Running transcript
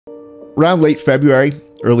Around late February,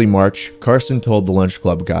 early March, Carson told the Lunch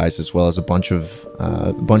Club guys, as well as a bunch of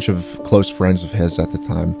close friends of his at the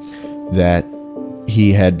time, that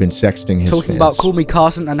he had been sexting his Talking fans. about Call Me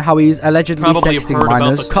Carson and how he's allegedly Probably sexting heard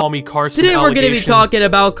minors. about the Call Me Carson Today we're going to be talking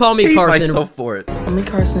about Call Me Carson. Myself for it. Call Me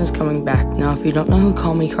Carson is coming back. Now, if you don't know who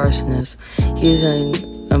Call Me Carson is, he's an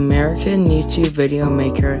American YouTube video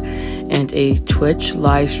maker and a Twitch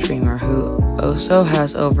live streamer who also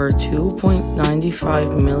has over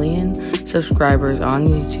 2.95 million subscribers on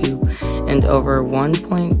YouTube and over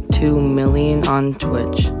 1.2 million on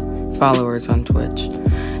Twitch, followers on Twitch.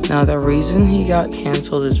 Now, the reason he got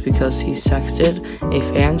canceled is because he sexted a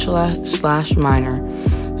fan slash minor.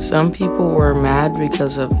 Some people were mad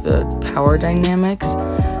because of the power dynamics,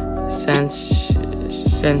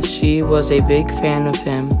 since she was a big fan of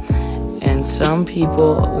him, and some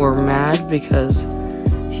people were mad because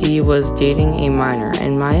he was dating a minor.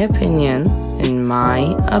 In my opinion,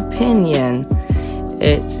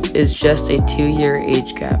 it is just a 2-year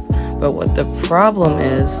age gap. But what the problem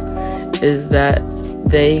is that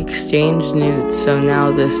they exchanged nudes. So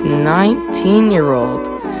now this 19-year-old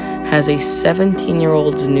has a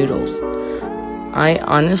 17-year-old's noodles. I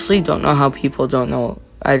honestly don't know how people don't know.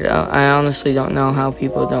 I honestly don't know how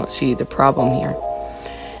people don't see the problem here.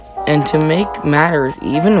 And to make matters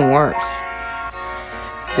even worse,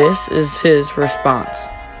 this is his response.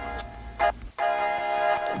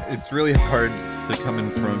 It's really hard to come in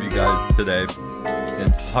front of you guys today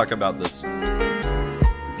and talk about this.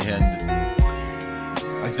 And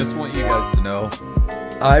I just want you guys to know,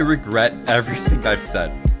 I regret everything I've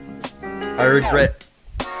said. I regret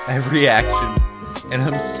every action, and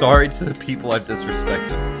I'm sorry to the people I've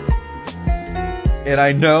disrespected. And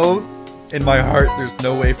I know in my heart there's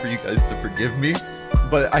no way for you guys to forgive me,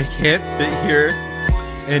 but I can't sit here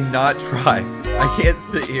and not try. I can't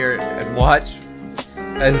sit here and watch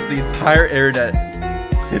as the entire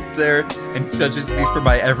internet sits there and judges me for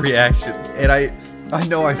my every action. And I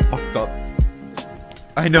know I fucked up.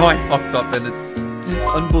 I know I fucked up, and it's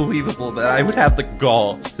unbelievable that I would have the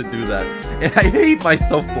gall to do that. And I hate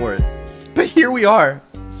myself for it. But here we are.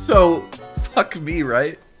 So, fuck me,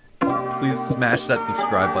 right? Please smash that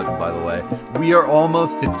subscribe button, by the way. We are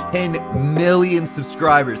almost to 10 million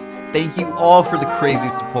subscribers. Thank you all for the crazy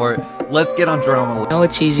support. Let's get on drama. I know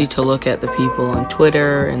it's easy to look at the people on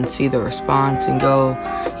Twitter and see the response and go,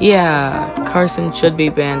 yeah, Carson should be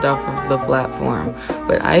banned off of the platform.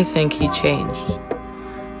 But I think he changed.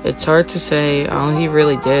 It's hard to say. All he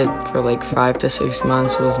really did for like 5 to 6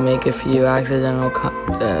 months was make a few accidental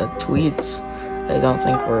tweets. I don't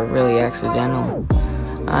think were really accidental.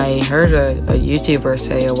 I heard a YouTuber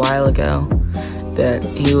say a while ago that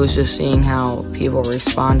he was just seeing how people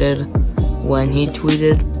responded when he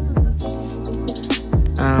tweeted.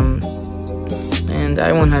 And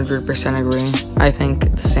I 100% agree. I think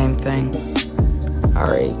the same thing.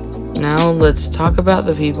 Alright, now let's talk about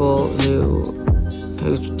the people who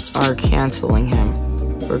are canceling him,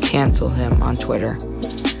 or cancel him on Twitter.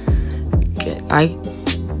 Okay,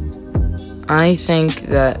 I think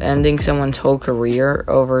that ending someone's whole career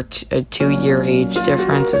over a 2-year age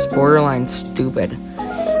difference is borderline stupid.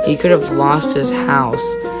 He could have lost his house,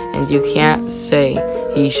 and you can't say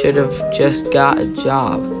he should have just got a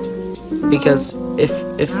job. Because if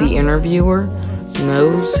the interviewer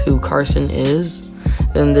knows who Carson is,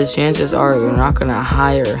 then the chances are they're not going to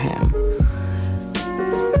hire him.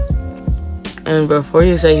 And before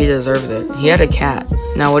you say he deserves it, he had a cat.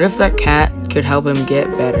 Now what if that cat could help him get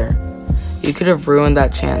better? You could have ruined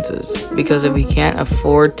that chances, because if he can't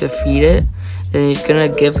afford to feed it, then he's gonna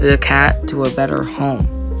give the cat to a better home.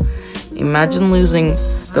 Imagine losing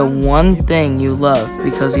the one thing you love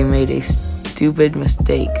because you made a stupid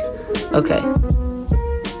mistake. Okay,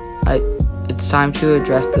 it's time to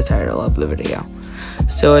address the title of the video.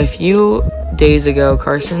 So a few days ago,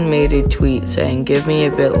 Carson made a tweet saying, "Give me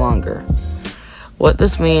a bit longer." What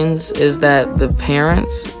this means is that the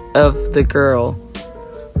parents of the girl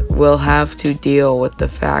will have to deal with the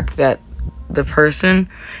fact that the person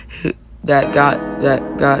that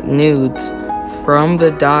got nudes from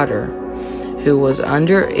the daughter, who was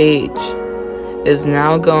underage, is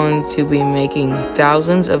now going to be making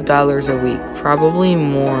thousands of dollars a week, probably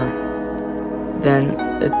more than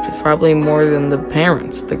the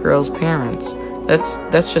parents, the girl's parents.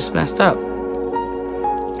 That's just messed up.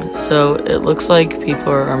 So it looks like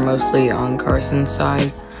people are mostly on Carson's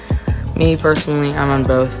side. Me personally, I'm on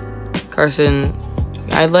both. Carson,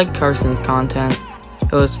 I like Carson's content.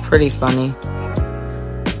 It was pretty funny.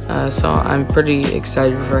 So I'm pretty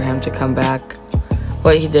excited for him to come back.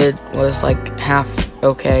 What he did was like half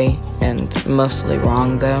okay and mostly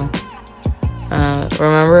wrong though.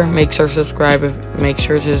 Remember, make sure to subscribe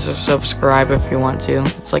if you want to.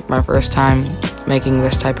 It's like my first time making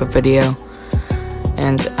this type of video,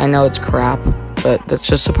 and I know it's crap, but that's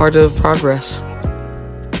just a part of the progress.